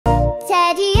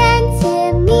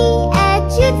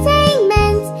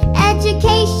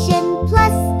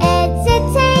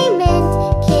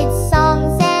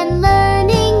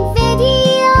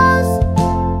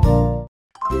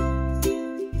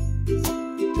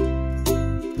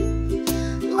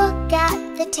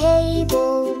the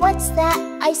table, what's that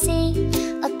I see?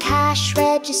 A cash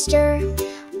register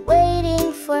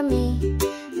waiting for me.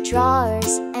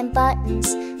 Drawers and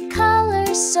buttons,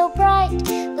 colors so bright.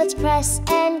 Let's press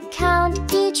and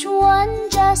count each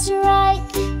one just right.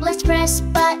 Let's press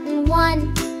button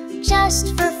 1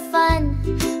 just for fun.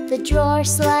 The drawer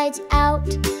slides out,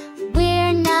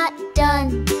 we're not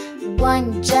done.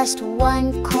 Just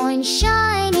one coin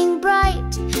shining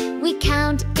bright. We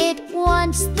count it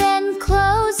once, then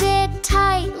close it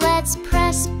tight. Let's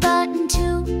press button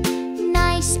 2,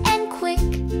 nice and quick.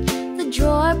 The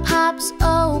drawer pops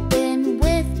open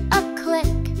with a click.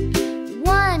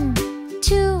 1,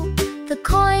 2, the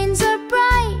coins are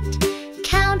bright.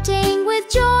 Counting with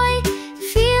joy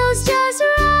feels just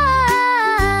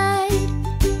right.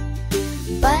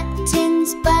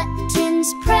 Buttons,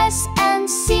 buttons, press and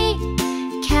see.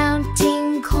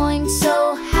 Counting coins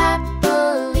so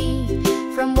happily.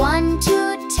 From 1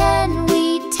 to 10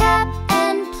 we tap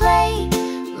and play.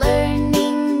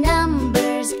 Learning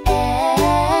numbers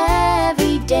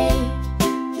every day.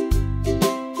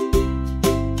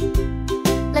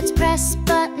 Let's press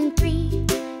button 3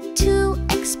 to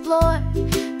explore.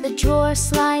 The drawer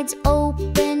slides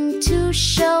open to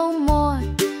show more.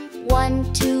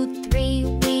 1, 2, 3,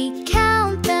 we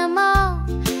count them all.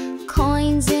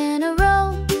 Coins in a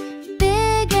row,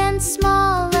 big and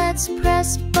small. Let's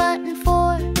press button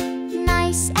 4,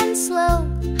 nice and slow.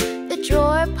 The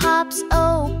drawer pops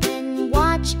open,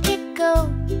 watch it go.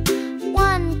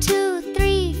 1, 2,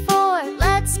 3, 4,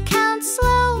 let's count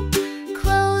slow.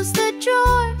 Close the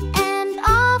drawer and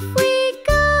off we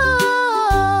go.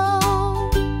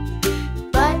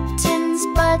 Buttons,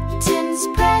 buttons,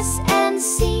 press and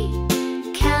see.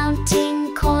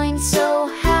 Counting coins so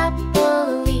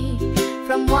happily.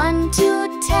 From 1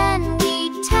 to 10 we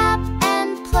tap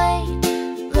and play.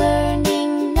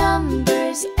 Learning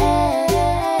numbers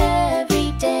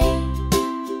every day.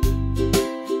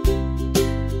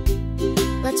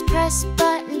 Let's press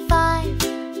button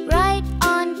 5, right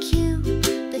on cue.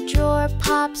 The drawer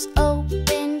pops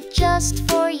open just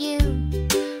for you.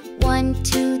 1,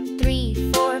 2,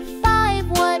 3, 4, 5,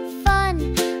 what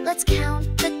fun! Let's count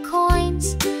the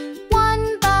coins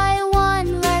one by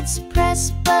one. Let's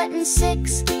press button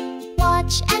 6,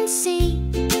 watch and see.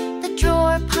 The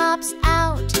drawer pops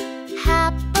out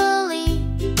happily.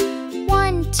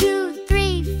 1, 2,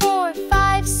 3, 4,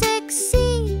 5, 6,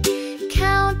 see.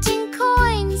 Counting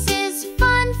coins is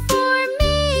fun for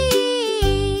me.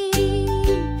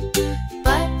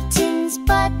 Buttons,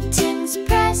 buttons,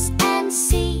 press and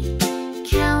see.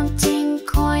 Counting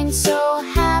coins so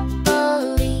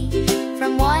happily.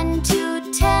 From 1 to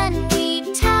 10 we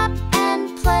tap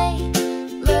and play.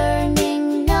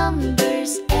 Learning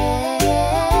numbers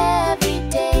every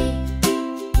day.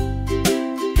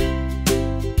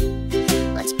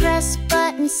 Let's press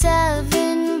button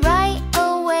 7 right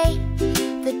away.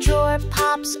 The drawer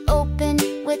pops open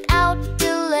without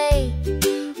delay.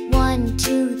 1,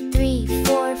 2, 3,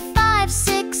 4, 5,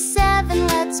 6, 7.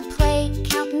 Let's play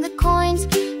counting the coins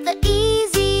the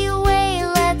easy way.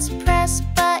 Let's press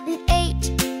button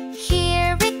 8,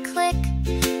 hear it click.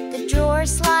 The drawer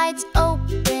slides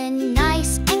open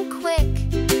nice and quick.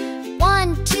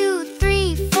 1, 2,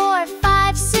 3, 4,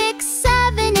 5, 6,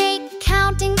 7, 8.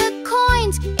 Counting the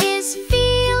coins is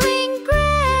feeling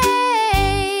great.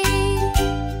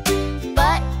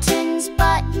 Buttons,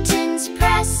 buttons,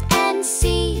 press and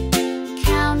see.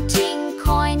 Counting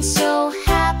coins so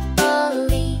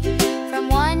happily. From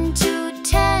 1 to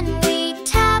 10 we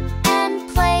tap and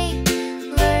play.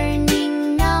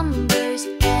 Learning numbers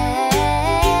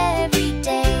every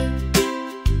day.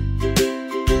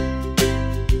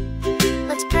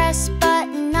 Let's press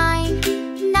button 9,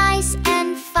 nice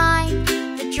and fine.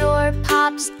 The drawer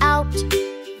pops out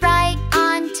right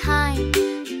on time.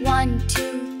 1,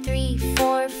 2, 3,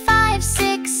 4, 5,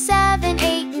 6, 7,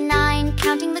 8, 9.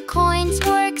 Counting the coins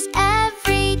works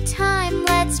every time.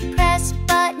 Let's press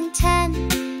button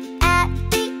 10 at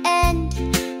the end.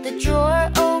 The drawer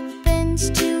opens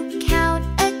to count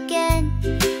again.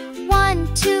 1,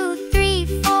 2, 3,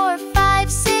 4,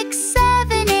 5, 6,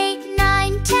 7, 8,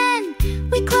 9, 10.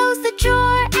 We close the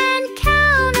drawer and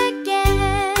count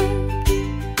again.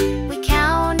 We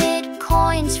counted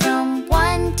coins from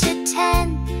 1 to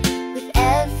 10. With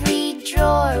every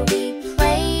drawer we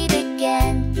played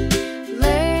again.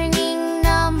 Learning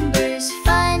numbers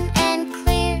fun and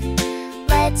clear.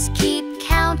 Let's keep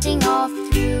counting all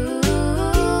through